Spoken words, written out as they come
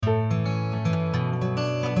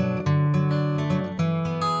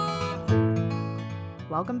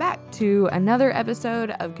welcome back to another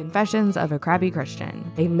episode of Confessions of a Crappy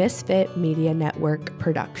Christian, a Misfit Media Network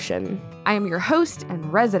production. I am your host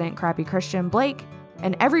and resident crappy Christian, Blake,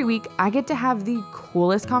 and every week I get to have the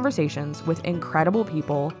coolest conversations with incredible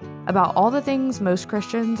people about all the things most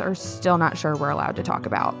Christians are still not sure we're allowed to talk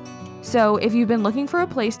about. So if you've been looking for a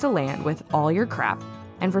place to land with all your crap,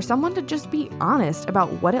 and for someone to just be honest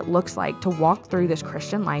about what it looks like to walk through this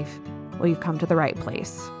Christian life, well, you've come to the right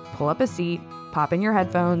place. Pull up a seat, pop in your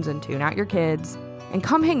headphones and tune out your kids, and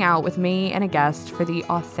come hang out with me and a guest for the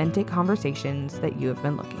authentic conversations that you have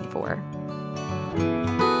been looking for.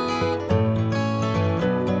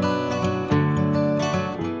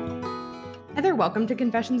 Heather, welcome to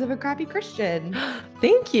Confessions of a Crappy Christian.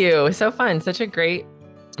 Thank you. So fun. Such a great,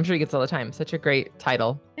 I'm sure he gets all the time, such a great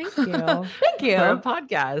title. Thank you. Thank you. For a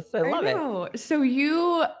podcast. I love it. So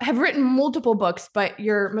you have written multiple books, but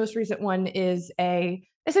your most recent one is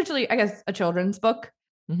essentially, I guess, a children's book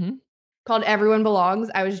called Everyone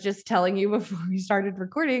Belongs. I was just telling you before we started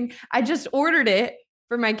recording, I just ordered it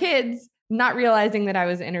for my kids, not realizing that I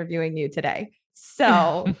was interviewing you today.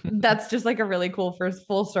 So that's just like a really cool first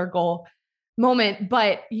full circle moment.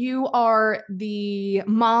 But you are the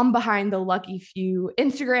mom behind the Lucky Few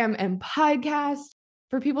Instagram and podcast.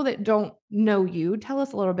 For people that don't know you, tell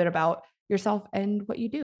us a little bit about yourself and what you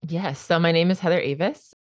do. Yes. So my name is Heather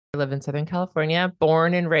Avis. I live in Southern California,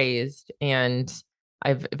 born and raised, and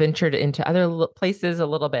I've ventured into other places a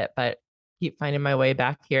little bit, but keep finding my way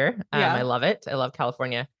back here. I love it. I love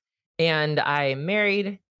California. And I'm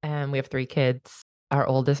married and we have 3 kids. My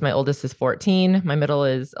oldest is 14. My middle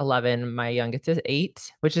is 11. My youngest is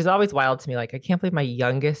 8, which is always wild to me. Like, I can't believe my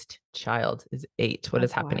youngest child is 8. What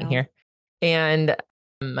is happening here? And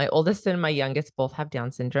my oldest and my youngest both have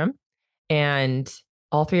Down syndrome. And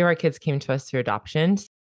all 3 of our kids came to us through adoption.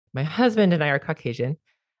 My husband and I are Caucasian.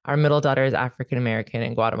 Our middle daughter is African-American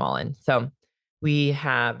and Guatemalan. So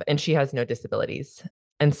and she has no disabilities.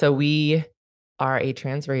 And so we are a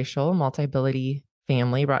transracial, multi-ability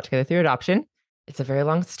family brought together through adoption. It's a very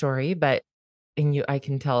long story, but I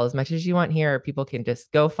can tell as much as you want here, people can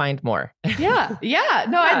just go find more. Yeah.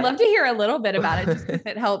 No, I'd love to hear a little bit about it just because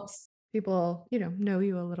it helps people, know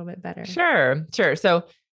you a little bit better. Sure. So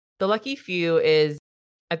the Lucky Few is,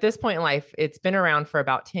 at this point in life, it's been around for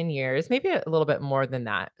about 10 years, maybe a little bit more than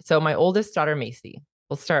that. So my oldest daughter, Macy,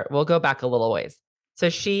 we'll go back a little ways. So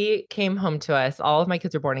she came home to us. All of my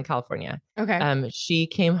kids were born in California. Okay. She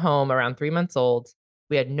came home around 3 months old.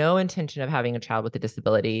 We had no intention of having a child with a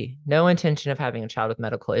disability, no intention of having a child with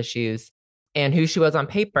medical issues. And who she was on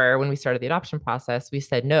paper when we started the adoption process, we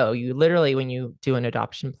said, no, you literally, when you do an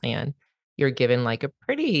adoption plan, you're given like a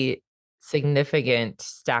pretty significant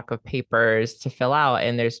stack of papers to fill out.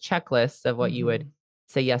 And there's checklists of what you would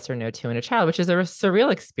say yes or no to in a child, which is a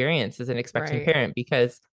surreal experience as an expecting parent,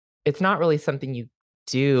 because it's not really something you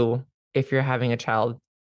do if you're having a child,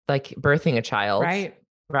 like birthing a child.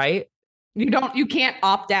 Right. You can't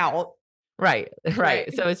opt out. Right.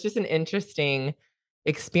 So it's just an interesting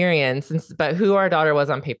experience. But who our daughter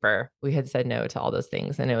was on paper, we had said no to all those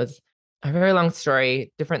things. And it was a very long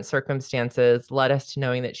story. Different circumstances led us to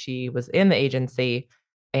knowing that she was in the agency.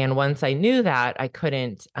 And once I knew that, I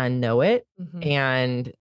couldn't unknow it.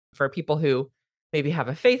 And for people who maybe have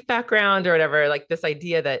a faith background or whatever, like this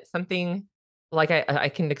idea that something, like I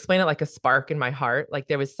can explain it like a spark in my heart. Like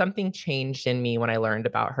there was something changed in me when I learned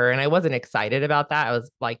about her. And I wasn't excited about that. I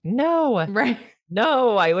was like, no,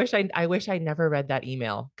 I wish I never read that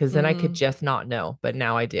email, because then I could just not know. But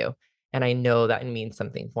now I do. And I know that it means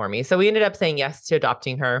something for me. So we ended up saying yes to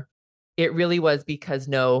adopting her. It really was because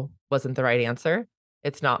no wasn't the right answer.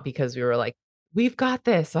 It's not because we were like, we've got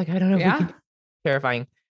this. Like, I don't know if we can. Terrifying.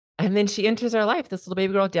 And then she enters our life, this little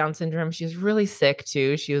baby girl with Down syndrome. She was really sick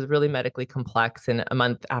too. She was really medically complex. And a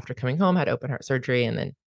month after coming home, had open heart surgery and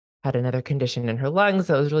then had another condition in her lungs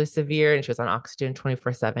that was really severe. And she was on oxygen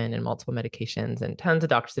 24/7 and multiple medications and tons of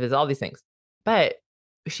doctor's visits, all these things. But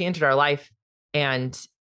she entered our life and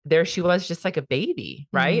there she was, just like a baby.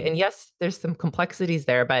 Right. And yes, there's some complexities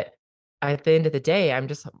there, but at the end of the day, I'm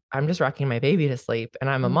just rocking my baby to sleep, and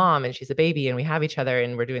I'm a mom and she's a baby, and we have each other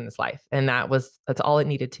and we're doing this life. And that's all it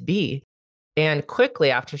needed to be. And quickly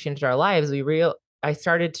after she entered our lives, I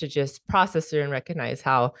started to just process through and recognize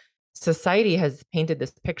how society has painted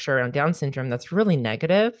this picture around Down syndrome that's really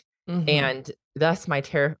negative. And thus my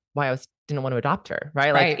why didn't want to adopt her.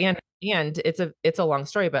 Right. Like, and it's a long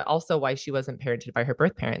story, but also why she wasn't parented by her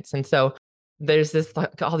birth parents. And so there's this,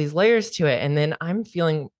 like, all these layers to it. And then I'm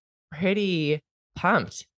feeling pretty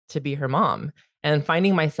pumped to be her mom and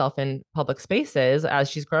finding myself in public spaces as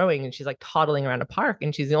she's growing and she's like toddling around a park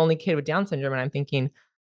and she's the only kid with Down syndrome. And I'm thinking,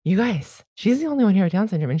 you guys, she's the only one here with Down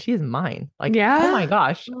syndrome and she is mine. Like, oh my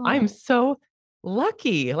gosh, I'm so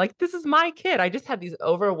lucky. Like, this is my kid. I just had these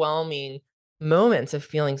overwhelming moments of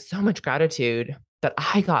feeling so much gratitude that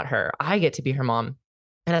I got her. I get to be her mom.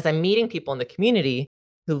 And as I'm meeting people in the community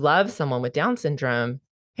who love someone with Down syndrome,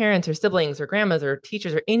 parents or siblings or grandmas or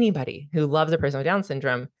teachers or anybody who loves a person with Down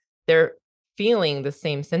syndrome, they're feeling the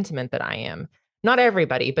same sentiment that I am. Not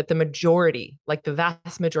everybody, but the majority, like the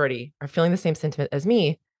vast majority, are feeling the same sentiment as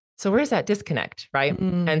me. So where's that disconnect, right?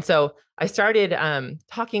 Mm. And so I started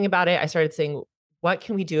talking about it. I started saying, what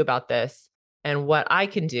can we do about this? And what I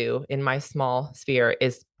can do in my small sphere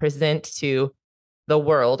is present to the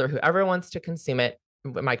world or whoever wants to consume it.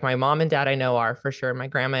 Like my mom and dad, I know are for sure, my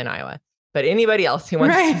grandma in Iowa, but anybody else who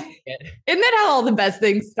wants to see it. Isn't that how all the best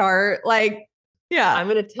things start? Like, yeah. I'm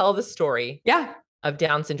going to tell the story of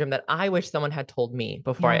Down syndrome that I wish someone had told me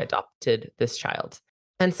before I adopted this child.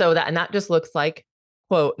 And so that just looks like,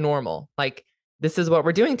 quote, normal. Like, this is what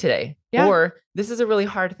we're doing today. Yeah. Or this is a really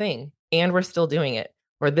hard thing and we're still doing it.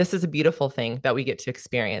 Or this is a beautiful thing that we get to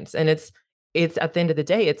experience. And it's at the end of the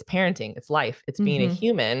day, it's parenting, it's life, it's being a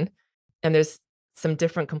human. And there's some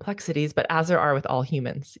different complexities, but as there are with all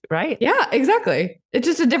humans, right? Yeah, exactly. It's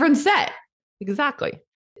just a different set. Exactly.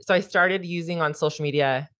 So I started using on social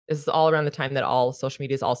media. This is all around the time that all social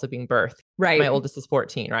media is also being birthed. Right. My oldest is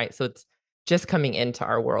 14, right? So it's just coming into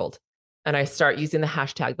our world. And I start using the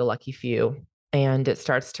hashtag the lucky few and it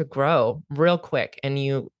starts to grow real quick. And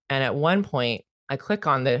at one point I click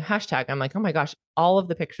on the hashtag. I'm like, oh my gosh, all of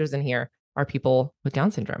the pictures in here are people with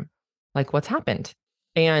Down syndrome. Like, what's happened?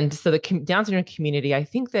 And so the Down syndrome community, I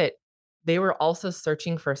think that they were also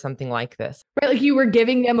searching for something like this. Right. Like you were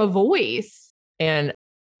giving them a voice. And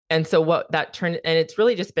so what that turned, and it's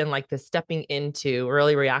really just been like this stepping into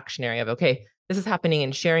really reactionary of, okay, this is happening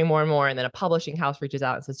and sharing more and more. And then a publishing house reaches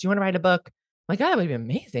out and says, do you want to write a book? I'm like, oh, that would be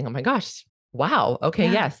amazing. Oh my gosh. Wow. Okay.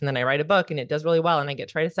 Yeah. Yes. And then I write a book and it does really well. And I get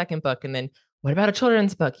to write a second book. And then what about a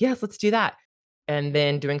children's book? Yes, let's do that. And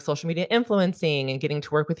then doing social media influencing and getting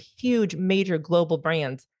to work with huge, major global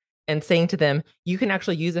brands and saying to them, you can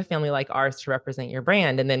actually use a family like ours to represent your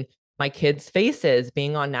brand. And then my kids' faces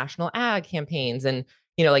being on national ad campaigns and,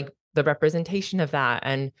 like the representation of that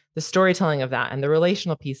and the storytelling of that and the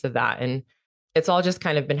relational piece of that. And it's all just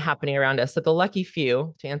kind of been happening around us. So the lucky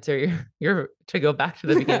few, to answer to go back to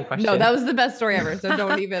the beginning question. No, that was the best story ever. So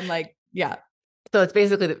don't even So it's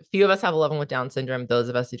basically the few of us have a loved one with Down syndrome. Those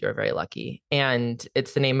of us who do are very lucky. And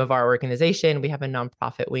it's the name of our organization. We have a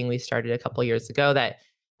nonprofit wing we started a couple of years ago that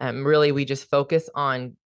really we just focus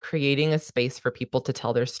on creating a space for people to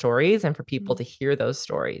tell their stories and for people to hear those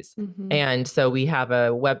stories. Mm-hmm. And so we have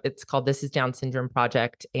it's called This is Down Syndrome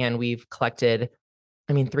Project. And we've collected,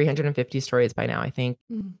 350 stories by now, I think.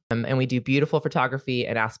 Mm-hmm. And we do beautiful photography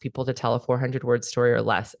and ask people to tell a 400-word story or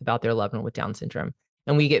less about their loved one with Down syndrome.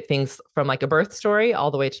 And we get things from like a birth story all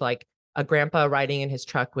the way to like a grandpa riding in his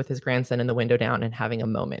truck with his grandson in the window down and having a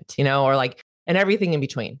moment, or like, and everything in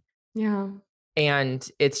between. Yeah. And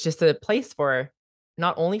it's just a place for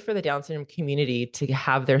not only for the Down syndrome community to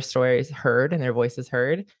have their stories heard and their voices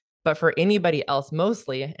heard, but for anybody else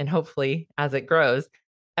mostly, and hopefully as it grows,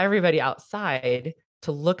 everybody outside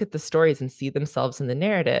to look at the stories and see themselves in the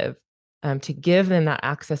narrative, to give them that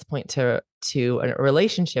access point to a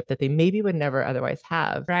relationship that they maybe would never otherwise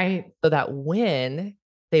have. Right. So that when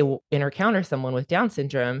they encounter someone with Down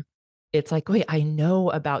syndrome, it's like, wait, I know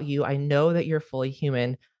about you. I know that you're fully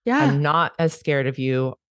human. Yeah. I'm not as scared of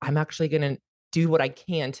you. I'm actually going to do what I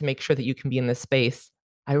can to make sure that you can be in this space.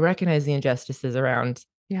 I recognize the injustices around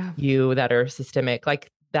you that are systemic, like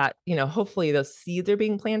that, hopefully those seeds are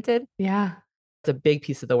being planted. Yeah. It's a big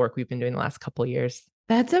piece of the work we've been doing the last couple of years.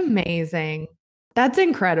 That's amazing. That's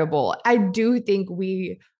incredible. I do think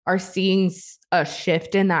we are seeing a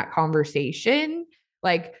shift in that conversation.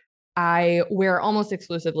 Like I wear almost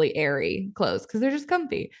exclusively airy clothes because they're just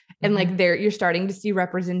comfy. And like you're starting to see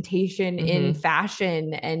representation in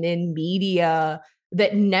fashion and in media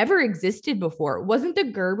that never existed before. Wasn't the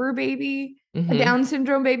Gerber baby a Down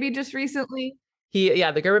syndrome baby just recently?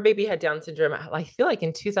 The Gerber baby had Down syndrome, I feel like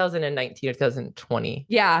in 2019 or 2020.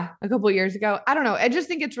 Yeah, a couple of years ago. I don't know. I just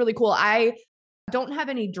think it's really cool. I don't have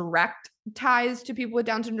any direct ties to people with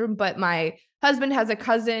Down syndrome, but my husband has a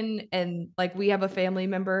cousin and like we have a family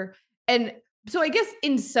member. And so I guess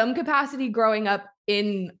in some capacity growing up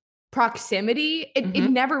in proximity, it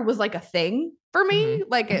never was like a thing for me.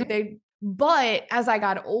 But as I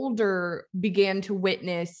got older, began to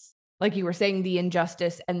witness, like you were saying, the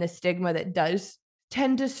injustice and the stigma that does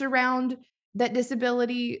tend to surround that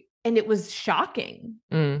disability. And it was shocking,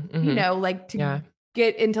 to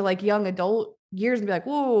get into like young adult years and be like,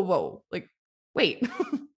 whoa, like, wait,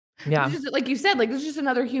 Yeah. Just, like you said, like it's just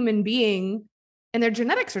another human being and their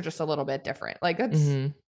genetics are just a little bit different. Like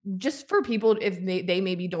that's just for people, if they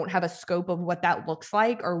maybe don't have a scope of what that looks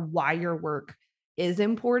like or why your work is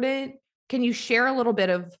important. Can you share a little bit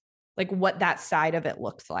of like what that side of it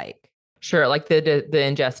looks like? Sure. Like the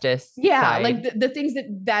injustice. Yeah. Side. Like the things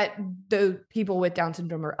that the people with Down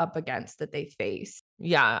syndrome are up against that they face.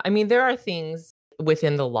 Yeah. I mean, there are things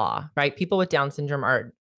within the law, right? People with Down syndrome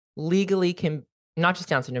are legally not just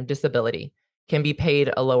Down syndrome, disability can be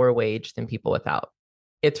paid a lower wage than people without.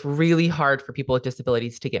 It's really hard for people with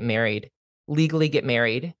disabilities to legally get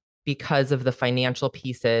married because of the financial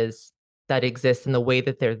pieces that exist in the way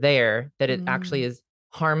that they're there, that it actually is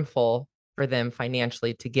harmful for them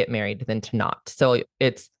financially to get married than to not. So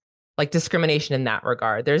it's like discrimination in that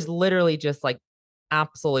regard. There's literally just like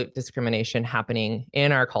absolute discrimination happening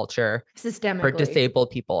in our culture systemically for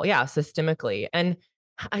disabled people. Yeah, systemically. And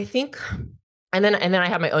I think, and then I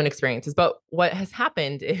have my own experiences, but what has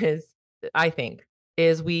happened is, I think,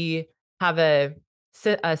 is we have a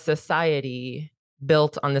society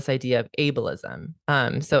built on this idea of ableism.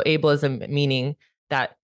 So ableism meaning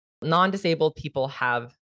that non-disabled people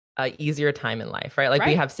have an easier time in life, right? Like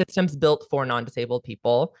we have systems built for non-disabled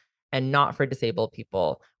people and not for disabled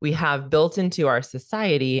people. We have built into our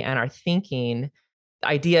society and our thinking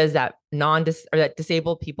ideas that that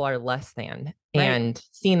disabled people are less than and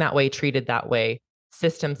seen that way, treated that way,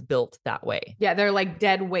 systems built that way. Yeah, they're like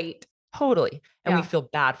dead weight. Totally. And we feel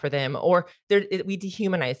bad for them, or we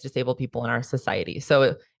dehumanize disabled people in our society.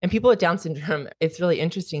 So, and people with Down syndrome, it's really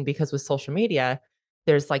interesting because with social media,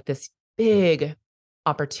 there's like this big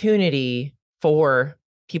opportunity for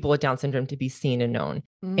people with Down syndrome to be seen and known.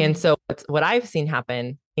 And so what I've seen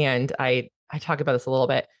happen, and I talk about this a little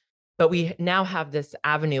bit, but we now have this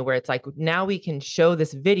avenue where it's like, now we can show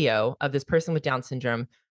this video of this person with Down syndrome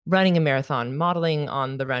running a marathon, modeling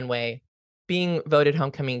on the runway, being voted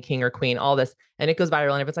homecoming king or queen, all this. And it goes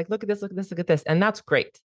viral and it's like, look at this, look at this, look at this. And that's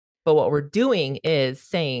great. But what we're doing is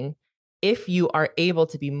saying, if you are able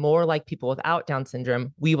to be more like people without Down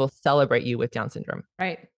syndrome, we will celebrate you with Down syndrome.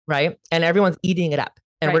 Right. And everyone's eating it up.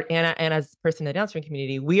 And and as a person in the Down syndrome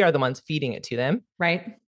community, we are the ones feeding it to them.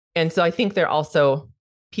 And so I think they're also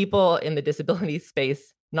people in the disability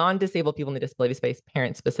space, non-disabled people in the disability space,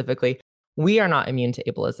 parents specifically, we are not immune to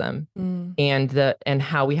ableism and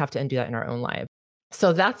how we have to undo that in our own lives.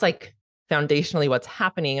 So that's like foundationally what's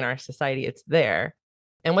happening in our society. It's there.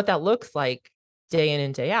 And what that looks like day in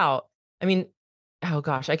and day out. I mean, oh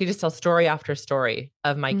gosh, I could just tell story after story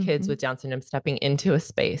of my kids with Down syndrome stepping into a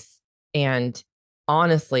space. And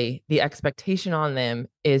honestly, the expectation on them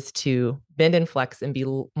is to bend and flex and be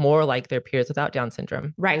more like their peers without Down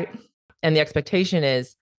syndrome. And the expectation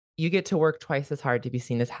is you get to work twice as hard to be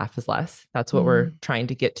seen as half as less. That's what we're trying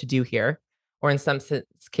to get to do here. Or in some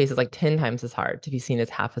cases, like 10 times as hard to be seen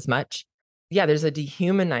as half as much. Yeah, there's a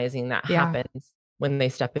dehumanizing that happens when they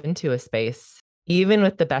step into a space, even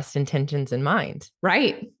with the best intentions in mind.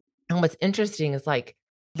 And what's interesting is like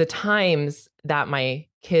the times that my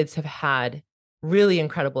kids have had really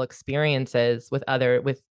incredible experiences with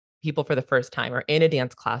people for the first time, or in a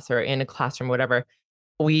dance class or in a classroom, whatever.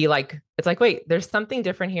 It's like, wait, there's something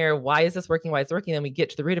different here. Why is this working? Why is it working? Then we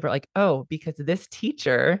get to the root of it, like, oh, because this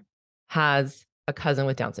teacher has a cousin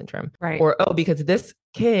with Down syndrome. Or, oh, because this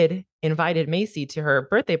kid invited Macy to her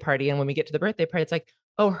birthday party. And when we get to the birthday party, it's like,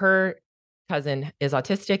 oh, her cousin is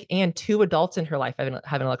autistic and 2 adults in her life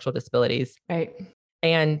have intellectual disabilities.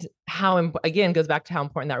 And how, again, goes back to how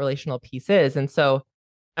important that relational piece is. And so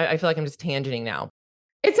I feel like I'm just tangenting now.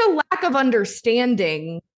 It's a lack of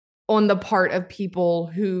understanding on the part of people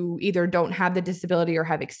who either don't have the disability or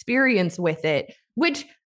have experience with it, which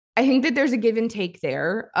I think that there's a give and take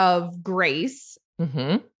there of grace.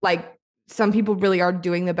 Like some people really are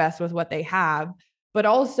doing the best with what they have, but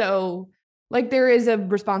also like there is a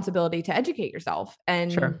responsibility to educate yourself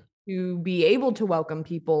and to be able to welcome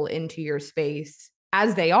people into your space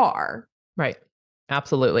as they are.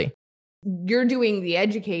 Absolutely. You're doing the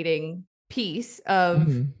educating piece of,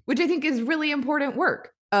 which I think is really important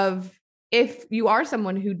work of, if you are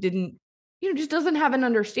someone who didn't, just doesn't have an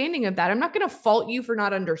understanding of that, I'm not going to fault you for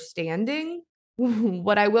not understanding.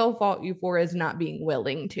 What I will fault you for is not being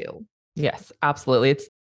willing to. Yes, absolutely.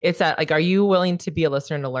 It's that, like, are you willing to be a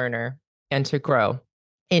listener and a learner and to grow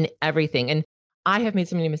in everything? And I have made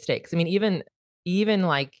so many mistakes. I mean, even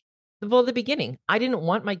like, well, the beginning, I didn't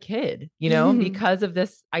want my kid, because of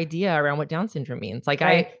this idea around what Down syndrome means. Like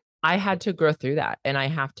I had to grow through that, and I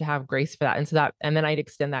have to have grace for that. And then I'd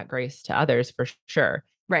extend that grace to others for sure.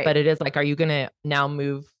 But it is like, are you going to now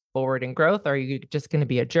move forward in growth, or are you just going to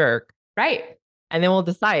be a jerk? and then we'll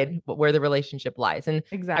decide where the relationship lies. And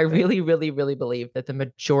exactly. I really, really, really believe that the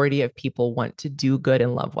majority of people want to do good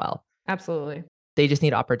and love well. Absolutely. They just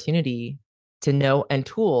need opportunity to know and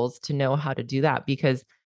tools to know how to do that, because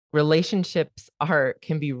relationships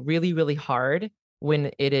can be really, really hard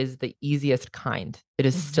when it is the easiest kind. It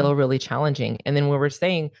is still really challenging. And then when we're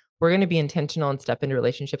saying we're going to be intentional and step into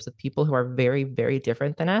relationships with people who are very, very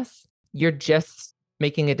different than us, you're just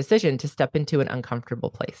making a decision to step into an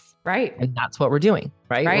uncomfortable place. Right. And that's what we're doing,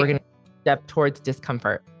 right? We're going to step towards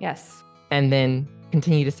discomfort. Yes. And then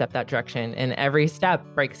continue to step that direction. And every step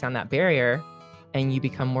breaks down that barrier, and you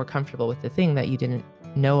become more comfortable with the thing that you didn't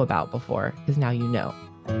know about before, because now you know.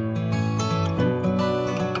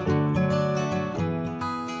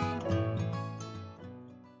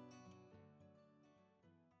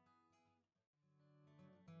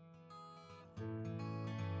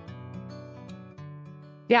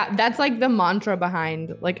 Yeah, that's like the mantra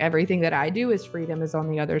behind like everything that I do is freedom is on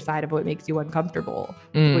the other side of what makes you uncomfortable.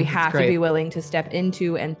 We have to be willing to step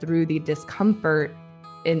into and through the discomfort,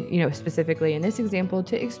 and specifically in this example,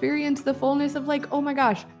 to experience the fullness of like, oh my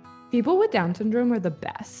gosh, people with Down syndrome are the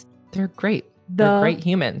best. They're great. They're great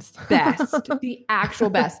humans. Best, the actual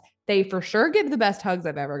best. They for sure give the best hugs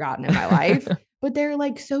I've ever gotten in my life, but they're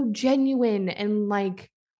like so genuine and like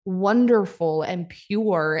wonderful and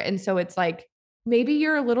pure. And so it's like, maybe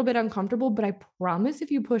you're a little bit uncomfortable, but I promise if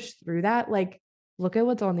you push through that, like, look at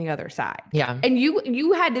what's on the other side. Yeah. And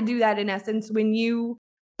you had to do that in essence when you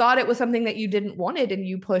thought it was something that you didn't wanted, and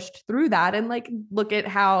you pushed through that, and like, look at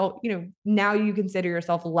how, now you consider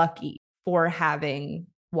yourself lucky for having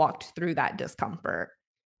walked through that discomfort.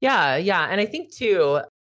 Yeah. Yeah. And I think too,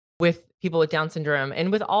 with people with Down syndrome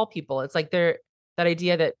and with all people, it's like that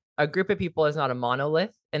idea that a group of people is not a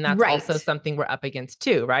monolith. And that's also something we're up against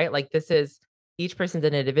too, right? Like each person's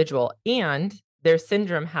an individual, and their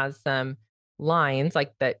syndrome has some lines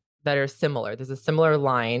like that are similar. There's a similar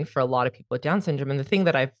line for a lot of people with Down syndrome. And the thing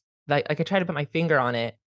that I could try to put my finger on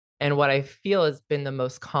it, and what I feel has been the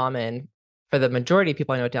most common for the majority of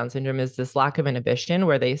people I know with Down syndrome, is this lack of inhibition,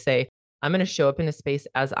 where they say, I'm going to show up in a space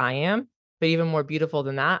as I am, but even more beautiful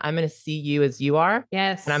than that, I'm going to see you as you are.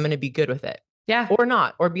 Yes. And I'm going to be good with it. Yeah. Or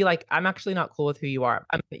not, or be like, I'm actually not cool with who you are.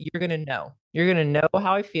 You're going to know. You're going to know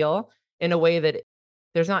how I feel in a way that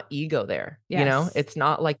there's not ego there. Yes. It's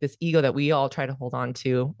not like this ego that we all try to hold on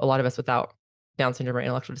to, a lot of us without Down syndrome or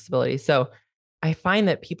intellectual disability. So I find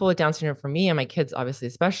that people with Down syndrome, for me and my kids, obviously,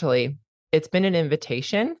 especially, it's been an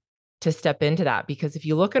invitation to step into that. Because if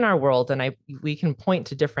you look in our world, and we can point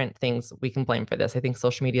to different things we can blame for this. I think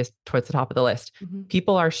social media is towards the top of the list.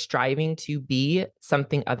 People are striving to be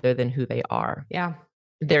something other than who they are. Yeah.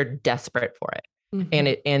 They're desperate for it.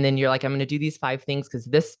 And then you're like, I'm going to do these 5 things because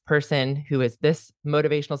this person who is this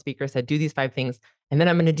motivational speaker said, do these 5 things. And then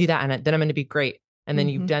I'm going to do that. And then I'm going to be great. And then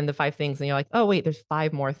you've done the 5 things and you're like, oh, wait, there's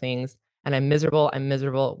 5 more things. And I'm miserable.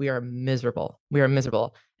 We are miserable.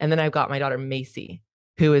 And then I've got my daughter, Macy,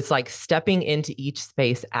 who is like stepping into each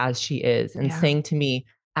space as she is and saying to me,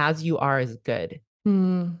 as you are is good.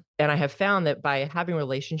 And I have found that by having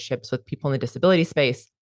relationships with people in the disability space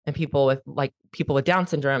and people with Down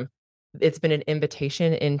syndrome, it's been an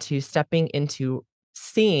invitation into stepping into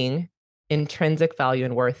seeing intrinsic value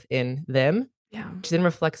and worth in them, which then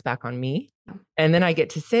reflects back on me. And then I get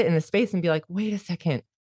to sit in the space and be like, wait a second.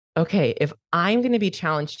 Okay, if I'm going to be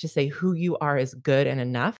challenged to say who you are is good and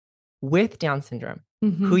enough with Down syndrome,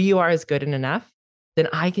 who you are is good and enough, then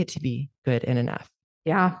I get to be good and enough.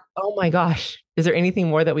 Yeah. Oh my gosh. Is there anything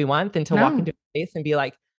more that we want than to walk into a space and be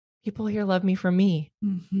like, people here love me for me?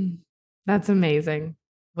 That's amazing.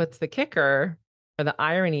 What's the kicker, or the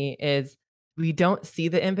irony, is we don't see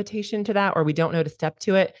the invitation to that, or we don't know to step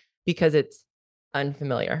to it because it's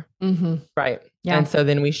unfamiliar. Right. Yeah. And so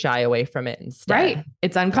then we shy away from it instead. Right.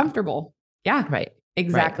 It's uncomfortable. Yeah. Right.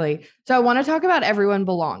 Exactly. Right. So I want to talk about Everyone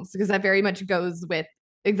Belongs, because that very much goes with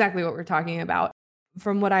exactly what we're talking about.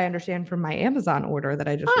 From what I understand from my Amazon order that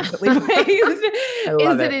I just recently placed,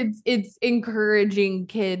 is that it's encouraging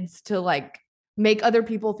kids to like make other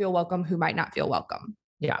people feel welcome who might not feel welcome.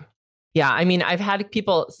 Yeah. Yeah. I mean, I've had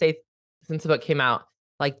people say since the book came out,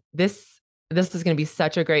 like, this is going to be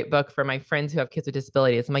such a great book for my friends who have kids with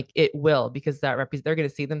disabilities. I'm like, it will, because they're going to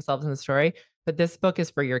see themselves in the story, but this book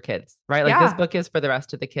is for your kids, right? Like this book is for the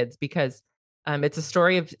rest of the kids, because it's a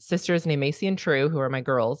story of sisters named Macy and True, who are my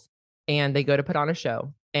girls, and they go to put on a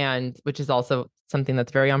show, and which is also something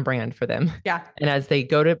that's very on brand for them. Yeah. And as they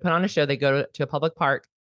go to put on a show, they go to a public park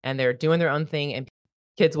and they're doing their own thing, and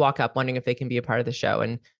kids walk up wondering if they can be a part of the show.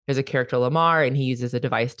 And there's a character, Lamar, and he uses a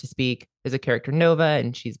device to speak. There's a character, Nova,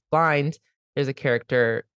 and she's blind. There's a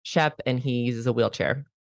character, Shep, and he uses a wheelchair.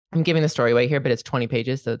 I'm giving the story away here, but it's 20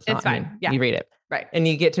 pages. So it's not, fine. Yeah. You read it. Right. And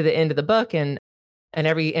you get to the end of the book and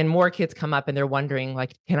more kids come up and they're wondering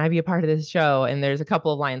like, can I be a part of this show? And there's a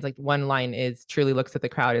couple of lines, like one line is truly looks at the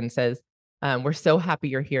crowd and says, we're so happy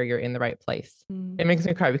you're here. You're in the right place. It makes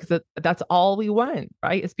me cry because that's all we want,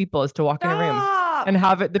 right? As people is to walk in a room and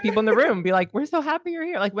have the people in the room be like, we're so happy you're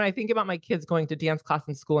here. Like when I think about my kids going to dance class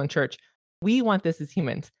in school and church, we want this as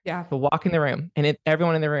humans. Yeah. To walk in the room and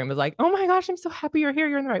everyone in the room is like, oh my gosh, I'm so happy you're here.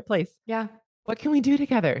 You're in the right place. Yeah. What can we do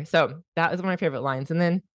together? So that is one of my favorite lines. And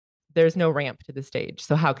then there's no ramp to the stage.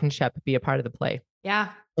 So how can Shep be a part of the play? Yeah.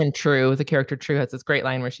 And True, the character True, has this great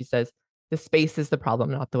line where she says, the space is the problem,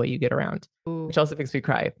 not the way you get around, which also makes me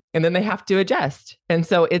cry. And then they have to adjust. And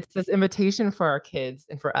so it's this invitation for our kids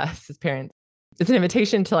and for us as parents. It's an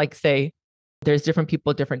invitation to like say, there's different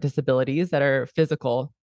people, different disabilities that are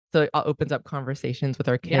physical. So it opens up conversations with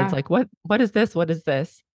our kids. Like, what is this? What is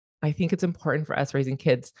this? I think it's important for us raising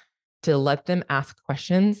kids to let them ask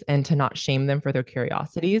questions and to not shame them for their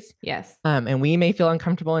curiosities. Yes. And we may feel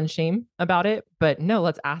uncomfortable and shame about it, but no,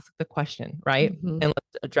 let's ask the question, right? And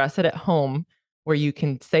let's address it at home where you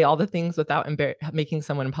can say all the things without making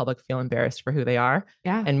someone in public feel embarrassed for who they are.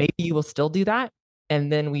 Yeah. And maybe you will still do that.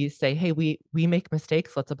 And then we say, hey, we make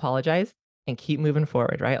mistakes. Let's apologize and keep moving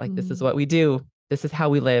forward, right? Like this is what we do. This is how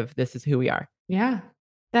we live. This is who we are. Yeah.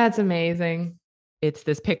 That's amazing. It's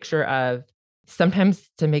this picture of sometimes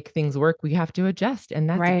to make things work, we have to adjust, and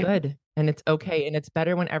that's good. And it's okay. And it's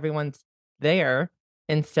better when everyone's there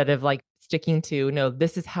instead of like sticking to, no,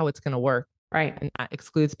 this is how it's going to work. Right. And that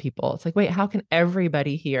excludes people. It's like, wait, how can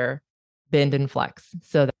everybody here bend and flex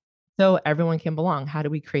so everyone can belong? How do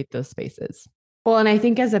we create those spaces? Well, and I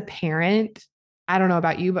think as a parent, I don't know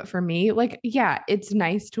about you, but for me, like, yeah, it's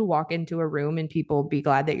nice to walk into a room and people be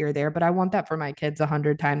glad that you're there. But I want that for my kids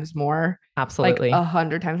 100 times more. Absolutely. Like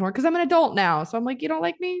 100 times more. Cause I'm an adult now. So I'm like, you don't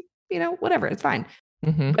like me, whatever, it's fine.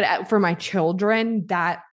 But for my children,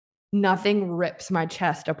 that nothing rips my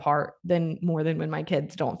chest apart more than when my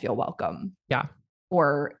kids don't feel welcome. Yeah.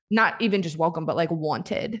 Or not even just welcome, but like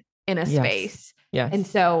wanted in a space. Yes. And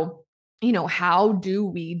so, how do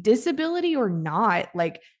we, disability or not,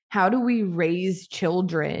 like, how do we raise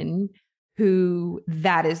children who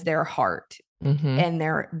that is their heart and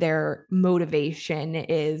their motivation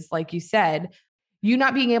is, like you said, you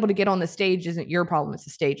not being able to get on the stage isn't your problem. It's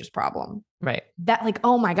the stage's problem. Right. That like,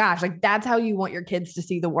 oh my gosh, like that's how you want your kids to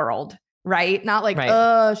see the world, right? Not like,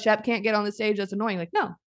 Shep can't get on the stage. That's annoying. Like,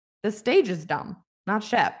 no, the stage is dumb, not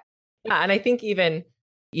Shep. Yeah. And I think even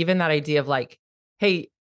that idea of like, hey,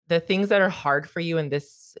 the things that are hard for you in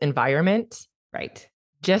this environment, right?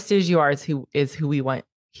 Just as you are is who we want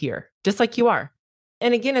here, just like you are.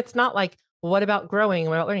 And again, it's not like, well, what about growing?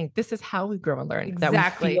 What about learning? This is how we grow and learn.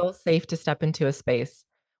 Exactly. That we feel safe to step into a space.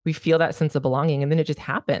 We feel that sense of belonging, and then it just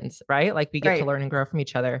happens, right? Like we get to learn and grow from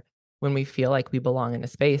each other when we feel like we belong in a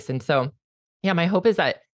space. And so, yeah, my hope is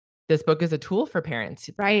that this book is a tool for parents.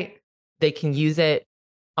 Right. They can use it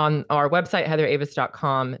on our website,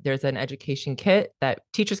 heatheravis.com. There's an education kit that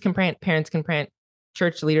teachers can print, parents can print,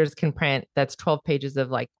 church leaders can print. That's 12 pages of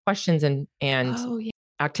like questions and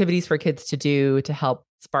activities for kids to do to help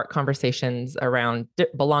spark conversations around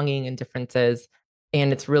belonging and differences.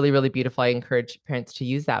 And it's really, really beautiful. I encourage parents to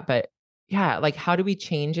use that. But yeah, like how do we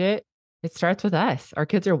change it? It starts with us. Our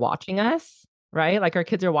kids are watching us, right? Like our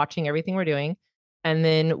kids are watching everything we're doing. And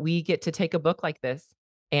then we get to take a book like this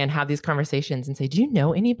and have these conversations and say, do you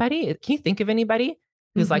know anybody? Can you think of anybody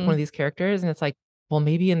who's like one of these characters? And it's like, well,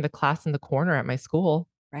 maybe in the class in the corner at my school.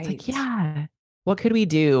 Right. It's like, yeah, what could we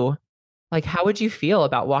do? Like, how would you feel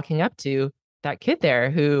about walking up to that kid there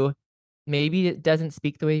who maybe doesn't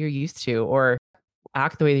speak the way you're used to or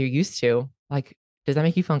act the way you're used to? Like, does that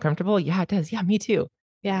make you feel uncomfortable? Yeah, it does. Yeah, me too.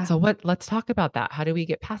 Yeah. So let's talk about that. How do we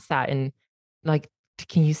get past that? And like,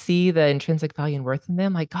 can you see the intrinsic value and worth in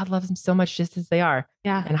them? Like God loves them so much just as they are.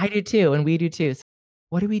 Yeah. And I do too. And we do too. So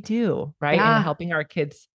what do we do? Right. Yeah. And helping our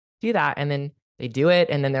kids do that. And then they do it.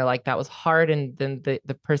 And then they're like, that was hard. And then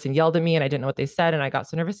the person yelled at me and I didn't know what they said. And I got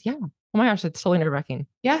so nervous. Yeah. Oh my gosh, it's totally nerve-wracking.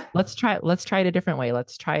 Yeah. Let's try it a different way.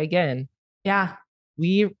 Let's try again. Yeah.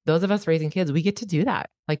 Those of us raising kids, we get to do that.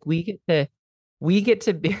 Like we get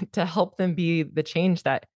to help them be the change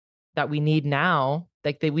that we need now.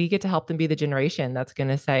 Like we get to help them be the generation that's going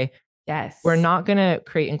to say, yes, we're not going to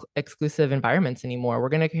create exclusive environments anymore. We're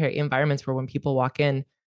going to create environments where when people walk in,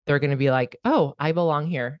 they're going to be like, oh, I belong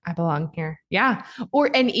here. I belong here. Yeah.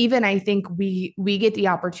 And even I think we get the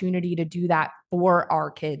opportunity to do that for our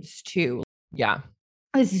kids too. Yeah.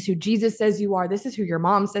 This is who Jesus says you are. This is who your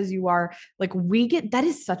mom says you are. Like that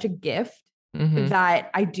is such a gift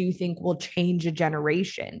that I do think will change a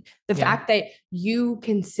generation. The fact that you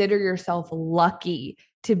consider yourself lucky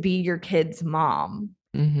to be your kid's mom,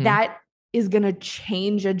 that is going to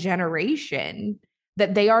change a generation,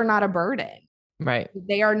 that they are not a burden. Right.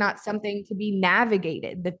 They are not something to be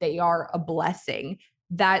navigated, that they are a blessing.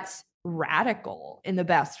 That's radical in the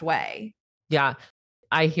best way. Yeah,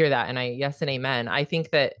 I hear that. And yes and amen. I think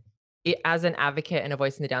that as an advocate and a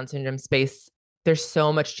voice in the Down syndrome space, there's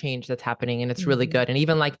so much change that's happening and it's really good. And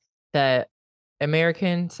even like the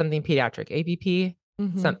American something pediatric, ABP,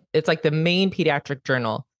 it's like the main pediatric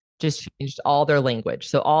journal just changed all their language.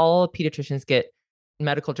 So all pediatricians get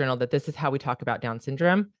medical journal that this is how we talk about Down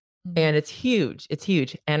syndrome. And it's huge. It's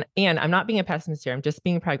huge. And I'm not being a pessimist here. I'm just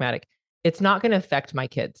being pragmatic. It's not going to affect my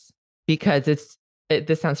kids because this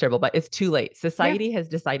sounds terrible, but it's too late. Society has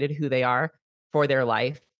decided who they are for their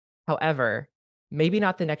life. However, maybe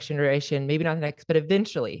not the next generation, maybe not the next, but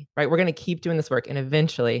eventually, right? We're going to keep doing this work. And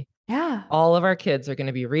eventually, all of our kids are going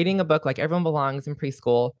to be reading a book like Everyone Belongs in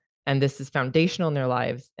preschool. And this is foundational in their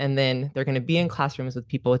lives. And then they're going to be in classrooms with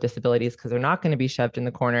people with disabilities because they're not going to be shoved in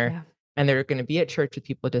the corner. And they're going to be at church with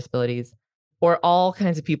people with disabilities or all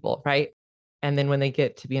kinds of people, right? And then when they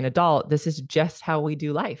get to be an adult, this is just how we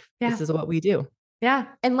do life. This is what we do. Yeah.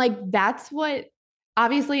 And like, that's what,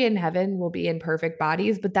 obviously in heaven we'll be in perfect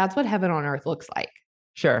bodies, but that's what heaven on earth looks like.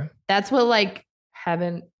 Sure. That's what like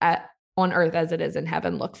heaven on earth as it is in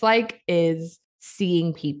heaven looks like, is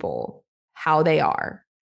seeing people how they are.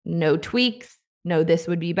 No tweaks. No, this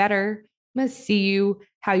would be better. I'm going to see you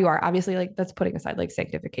how you are. Obviously, like that's putting aside like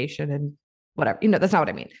sanctification and whatever, that's not what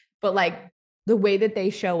I mean. But like the way that they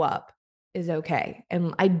show up is okay.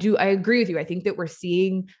 And I agree with you. I think we're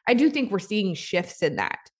seeing shifts in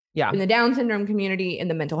that. Yeah. In the Down syndrome community, in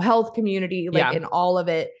the mental health community, like in all of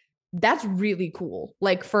it. That's really cool.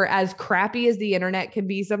 Like for as crappy as the internet can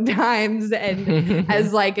be sometimes and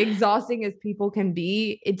as like exhausting as people can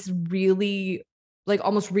be, it's really like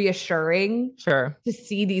almost reassuring to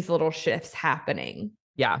see these little shifts happening.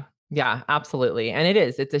 Yeah. Yeah, absolutely. And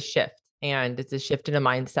it's a shift, and it's a shift in a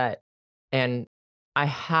mindset. And I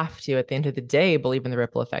have to, at the end of the day, believe in the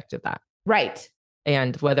ripple effect of that. Right.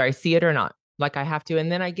 And whether I see it or not, like I have to.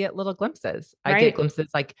 And then I get little glimpses. I get glimpses,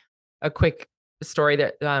 like a quick story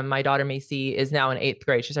that my daughter Macy is now in 8th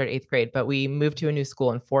grade. She started 8th grade, but we moved to a new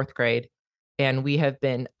school in 4th grade. And we have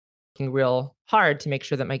been working real hard to make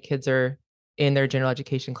sure that my kids are in their general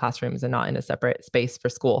education classrooms and not in a separate space for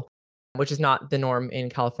school, which is not the norm in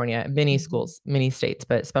California. Many schools, many states,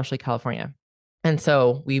 but especially California. And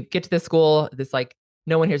so we get to this school, this like,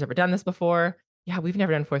 no one here's ever done this before. Yeah, we've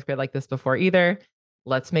never done 4th grade like this before either.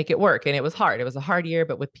 Let's make it work. And it was hard. It was a hard year,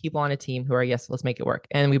 but with people on a team who are, yes, let's make it work.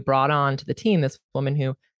 And we brought on to the team this woman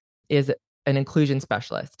who is an inclusion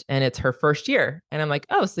specialist, and it's her first year. And I'm like,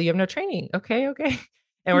 oh, so you have no training. Okay.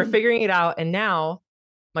 And we're figuring it out. And now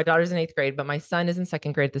my daughter's in 8th grade, but my son is in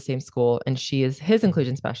 2nd grade at the same school, and she is his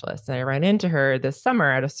inclusion specialist. And I ran into her this summer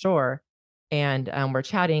at a store, and we're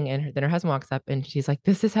chatting, and then her husband walks up and she's like,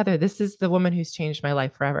 this is Heather. This is the woman who's changed my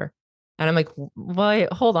life forever. And I'm like,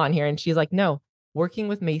 wait, hold on here. And she's like, no, working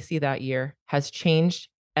with Macy that year has changed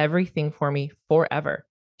everything for me forever.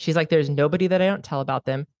 She's like, there's nobody that I don't tell about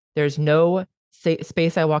them. There's no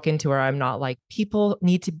space I walk into where I'm not like, people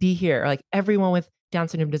need to be here. Or like everyone with Down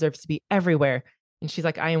syndrome deserves to be everywhere. And she's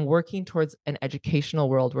like, I am working towards an educational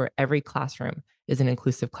world where every classroom is an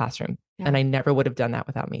inclusive classroom. And I never would have done that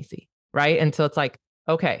without Macy. Right. And so it's like,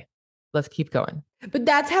 okay, let's keep going. But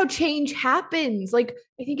that's how change happens. Like,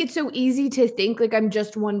 I think it's so easy to think like I'm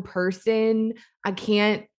just one person. I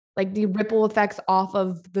can't, like, the ripple effects off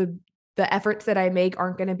of the efforts that I make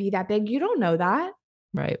aren't going to be that big. You don't know that.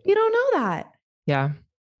 Right. You don't know that. Yeah.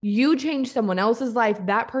 You change someone else's life.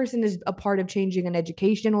 That person is a part of changing an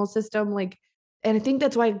educational system. Like, and I think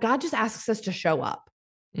that's why God just asks us to show up.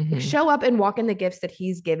 Like, show up and walk in the gifts that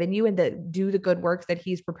he's given you and do the good works that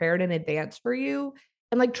he's prepared in advance for you,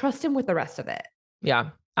 and like trust him with the rest of it.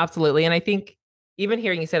 Yeah, absolutely. And I think even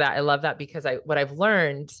hearing you say that, I love that, because what I've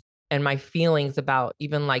learned and my feelings about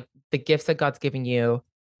even like the gifts that God's given you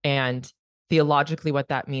and theologically what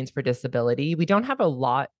that means for disability, we don't have a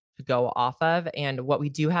lot to go off of. And what we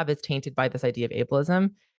do have is tainted by this idea of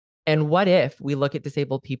ableism. And what if we look at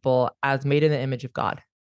disabled people as made in the image of God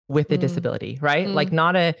with a disability, right? Like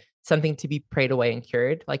not something to be prayed away and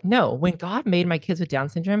cured. Like, no, when God made my kids with Down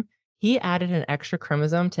syndrome, he added an extra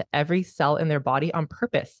chromosome to every cell in their body on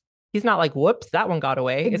purpose. He's not like, whoops, that one got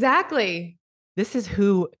away. Exactly. This is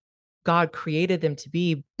who God created them to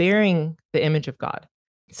be, bearing the image of God.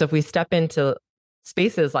 So if we step into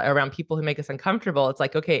spaces like around people who make us uncomfortable, it's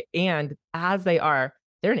like, okay, and as they are,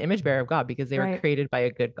 they're an image bearer of God because they were created by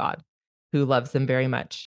a good God. who loves them very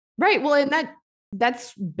much. Right. Well, and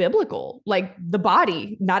that's biblical. Like the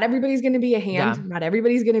body, not everybody's going to be a hand, not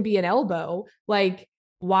everybody's going to be an elbow. Like,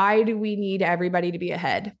 why do we need everybody to be a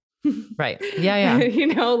head? Right. Yeah.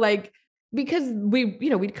 Like, because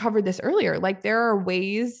we covered this earlier. Like there are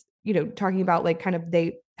ways, talking about like kind of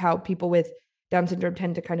how people with Down syndrome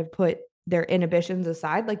tend to kind of put their inhibitions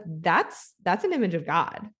aside. Like that's an image of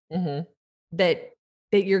God that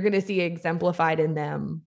you're going to see exemplified in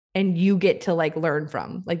them, and you get to like learn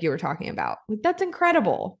from, like you were talking about. Like that's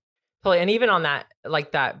incredible. Totally. And even on that,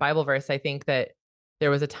 like that Bible verse, I think that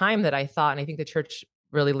there was a time that I thought, and I think the church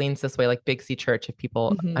really leans this way, like Big C Church, if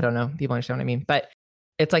people, I don't know, people understand what I mean, but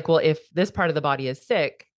it's like, well, if this part of the body is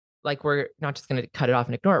sick, like we're not just going to cut it off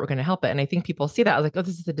and ignore it. We're going to help it. And I think people see that. I was like, oh,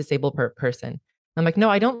 this is a disabled person. And I'm like, no,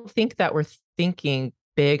 I don't think that we're thinking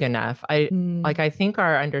big enough. I think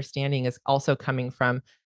our understanding is also coming from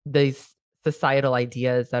these societal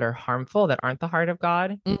ideas that are harmful, that aren't the heart of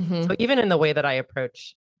God. So even in the way that I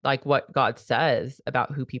approach like what God says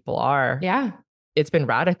about who people are, it's been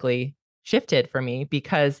radically shifted for me,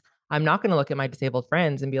 because I'm not going to look at my disabled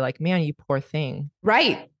friends and be like, man, you poor thing.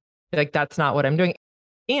 Right. Like, that's not what I'm doing.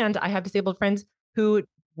 And I have disabled friends who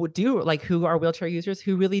who are wheelchair users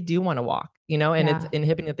who really do want to walk, and it's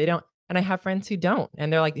inhibiting that they don't. And I have friends who don't.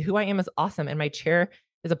 And they're like, who I am is awesome. And my chair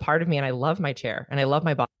is a part of me. And I love my chair and I love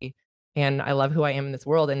my body and I love who I am in this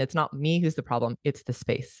world. And it's not me who's the problem. It's the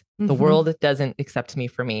space. The world doesn't accept me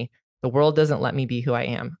for me. The world doesn't let me be who I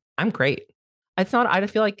am. I'm great. It's not, I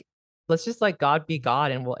feel like, let's just let God be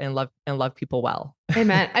God and love people well.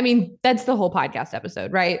 Amen. I mean, that's the whole podcast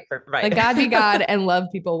episode, right? Right. Like God be God and love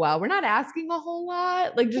people well. We're not asking a whole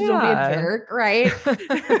lot. Like just don't be a jerk, right?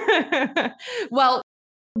 Well,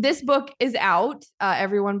 this book is out.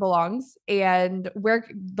 Everyone Belongs, and where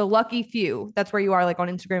the lucky few. That's where you are, like on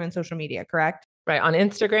Instagram and social media, correct? Right. On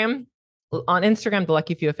Instagram, the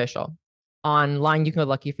Lucky Few official. Online, you can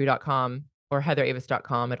go to luckyfew.com or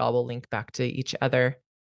heatheravis.com. It all will link back to each other.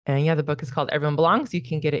 And yeah, the book is called Everyone Belongs. You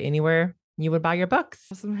can get it anywhere you would buy your books.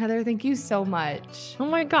 Awesome, Heather. Thank you so much. Oh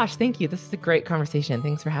my gosh. Thank you. This is a great conversation.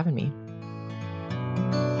 Thanks for having me.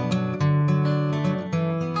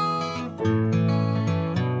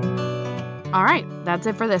 All right. That's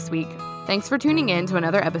it for this week. Thanks for tuning in to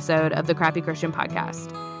another episode of the Crappy Christian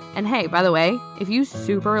Podcast. And hey, by the way, if you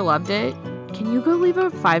super loved it, can you go leave a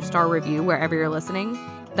 5-star review wherever you're listening?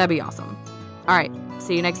 That'd be awesome. All right.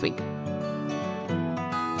 See you next week.